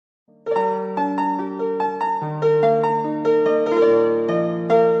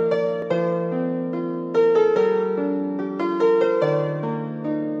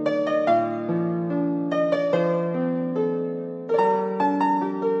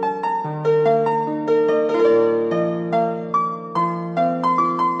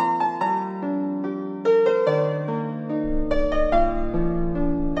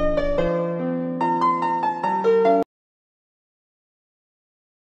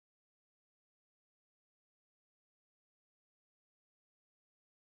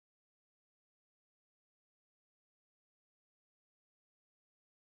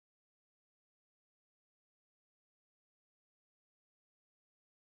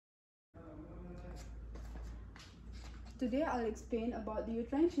Today I'll explain about the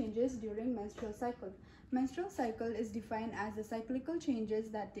uterine changes during menstrual cycle. Menstrual cycle is defined as the cyclical changes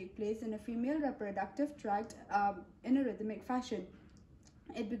that take place in a female reproductive tract in a rhythmic fashion.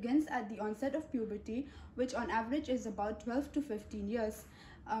 It begins at the onset of puberty, which on average is about 12 to 15 years.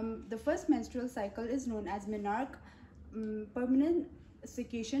 The first menstrual cycle is known as Menarche. Permanent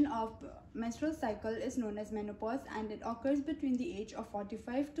cessation of menstrual cycle is known as menopause, and it occurs between the age of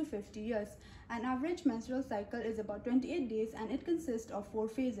 45 to 50 years. An average menstrual cycle is about 28 days and it consists of 4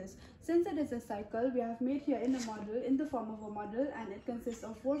 phases. Since it is a cycle, we have made here in the form of a model, and it consists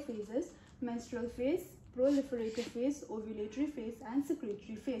of 4 phases: menstrual phase, proliferative phase, ovulatory phase, and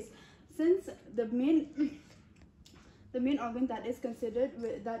secretory phase. Since the main organ that is concerned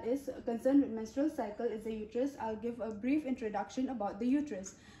with menstrual cycle is the uterus, I'll give a brief introduction about the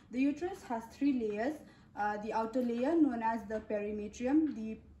uterus. The uterus has 3 layers: the outer layer known as the perimetrium,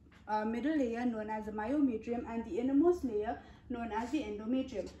 the middle layer known as the myometrium, and the innermost layer known as the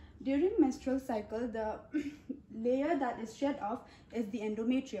endometrium. During menstrual cycle, the layer that is shed off is the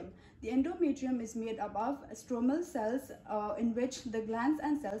endometrium. The endometrium is made up of stromal cells in which the glands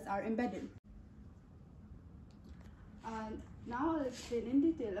and cells are embedded. Now I'll explain in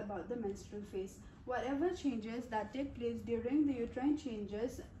detail about the menstrual phase. Whatever changes that take place during the uterine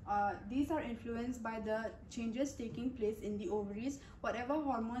changes, these are influenced by the changes taking place in the ovaries. Whatever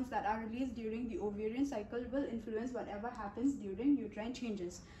hormones that are released during the ovarian cycle will influence whatever happens during uterine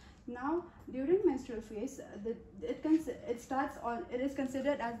changes. Now, during menstrual phase, it is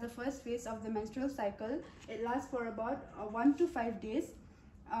considered as the first phase of the menstrual cycle. It lasts for about 1 to 5 days.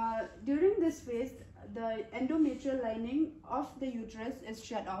 During this phase, the endometrial lining of the uterus is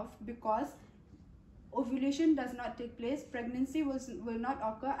shed off because ovulation does not take place. Pregnancy will not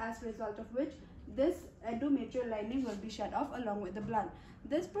occur, as a result of which this endometrial lining will be shed off along with the blood.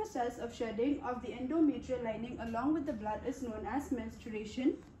 This process of shedding of the endometrial lining along with the blood is known as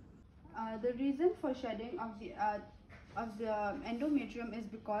menstruation. The reason for shedding of the endometrium is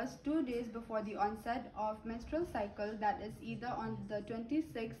because 2 days before the onset of menstrual cycle, that is either on the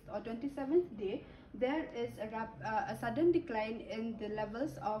 26th or 27th day, there is a sudden decline in the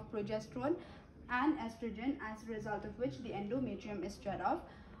levels of progesterone and estrogen, as a result of which the endometrium is shed off.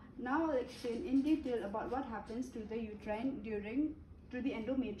 Now I'll explain in detail about what happens to the the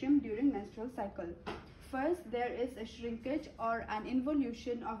endometrium during menstrual cycle. First, there is a shrinkage or an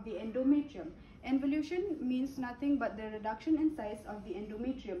involution of the endometrium. Involution means nothing but the reduction in size of the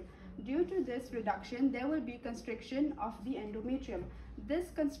endometrium. Due to this reduction, there will be constriction of the endometrium. This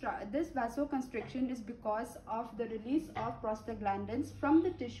vasoconstriction is because of the release of prostaglandins from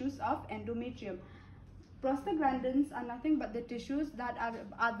the tissues of endometrium. Prostaglandins are nothing but the tissues that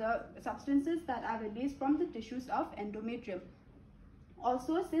are the substances that are released from the tissues of endometrium.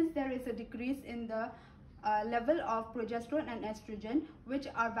 Also, since there is a decrease in the level of progesterone and estrogen, which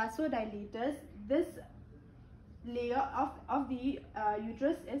are vasodilators, this layer of the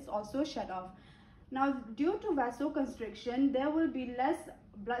uterus is also shed off. Now, due to vasoconstriction, there will be less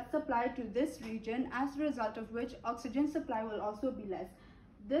blood supply to this region, as a result of which oxygen supply will also be less.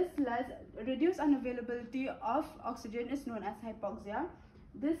 This reduced unavailability of oxygen is known as hypoxia.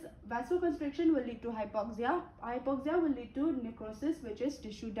 This vasoconstriction will lead to hypoxia. Hypoxia will lead to necrosis, which is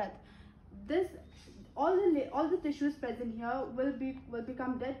tissue death. All the tissues present here will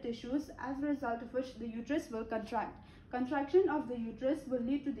become dead tissues, as a result of which the uterus will contract. Contraction of the uterus will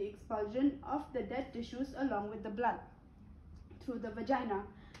lead to the expulsion of the dead tissues along with the blood through the vagina.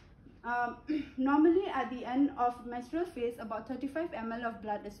 Normally, at the end of menstrual phase, about 35 ml of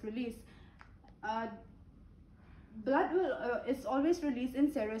blood is released. Blood is always released in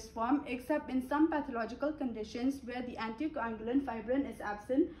serous form, except in some pathological conditions where the anticoagulant fibrin is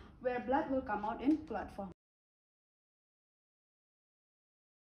absent, where blood will come out in clot form.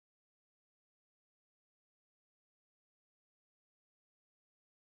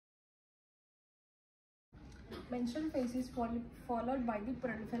 Menstrual phase is followed by the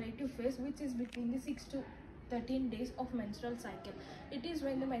proliferative phase, which is between the 6 to 13 days of menstrual cycle. It is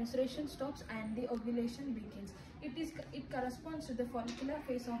when the menstruation stops and the ovulation begins. It corresponds to the follicular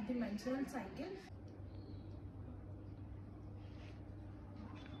phase of the menstrual cycle.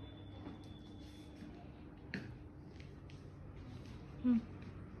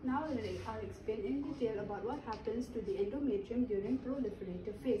 Now I'll explain in detail about what happens to the endometrium during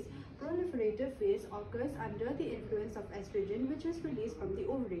proliferative phase. Proliferative phase occurs under the influence of estrogen, which is released from the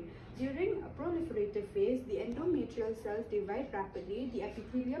ovary. During a proliferative phase, the endometrial cells divide rapidly, the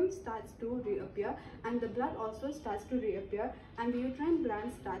epithelium starts to reappear, and the blood also starts to reappear, and the uterine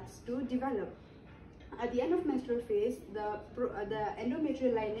gland starts to develop. At the end of menstrual phase, the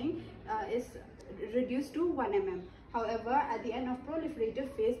endometrial lining is reduced to 1 mm. However, at the end of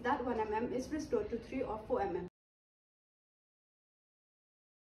proliferative phase, that 1 mm is restored to 3 or 4 mm.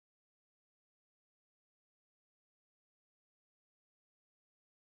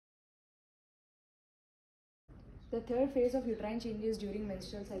 The third phase of uterine changes during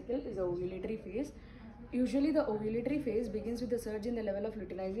menstrual cycle is the ovulatory phase. Usually the ovulatory phase begins with a surge in the level of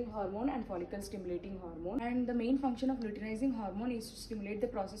luteinizing hormone and follicle stimulating hormone, and the main function of luteinizing hormone is to stimulate the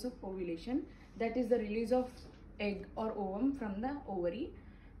process of ovulation, that is the release of egg or ovum from the ovary.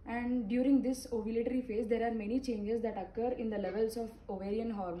 And during this ovulatory phase there are many changes that occur in the levels of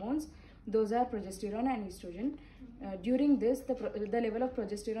ovarian hormones. Those are progesterone and estrogen. During this the level of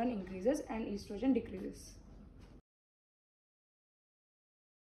progesterone increases and estrogen decreases.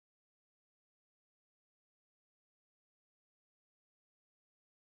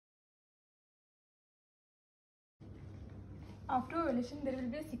 After ovulation, there will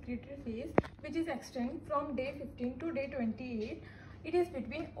be a secretory phase which is extending from day 15 to day 28. It is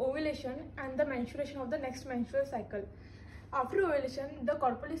between ovulation and the menstruation of the next menstrual cycle. After ovulation, the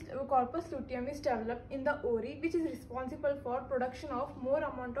corpus luteum is developed in the ovary, which is responsible for production of more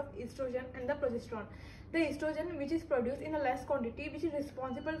amount of estrogen and the progesterone. The estrogen, which is produced in a less quantity, which is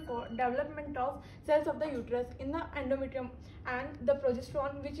responsible for development of cells of the uterus in the endometrium, and the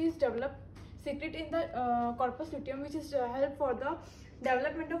progesterone, which is developed secret in the corpus luteum, which is help for the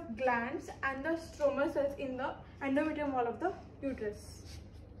development of glands and the stromal cells in the endometrium wall of the uterus.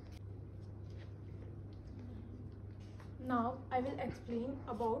 Now I will explain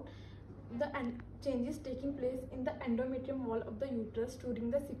about the changes taking place in the endometrium wall of the uterus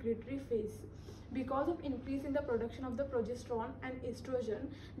during the secretory phase. Because of increase in the production of the progesterone and estrogen,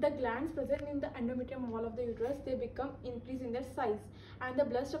 the glands present in the endometrium wall of the uterus, they become increase in their size, and the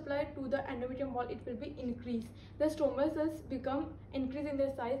blood supply to the endometrium wall, it will be increased. The stromal cells become increase in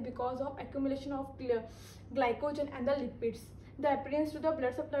their size because of accumulation of glycogen and the lipids. The appearance to the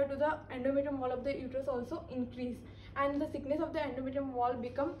blood supply to the endometrium wall of the uterus also increase, and the thickness of the endometrium wall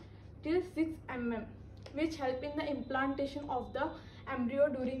become till 6 mm, which help in the implantation of the embryo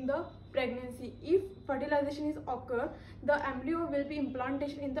during the pregnancy. If fertilization is occur, the embryo will be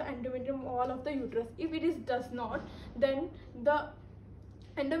implantation in the endometrium wall of the uterus. If it is does not, then the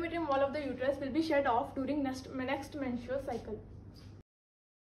endometrium wall of the uterus will be shed off during next menstrual cycle.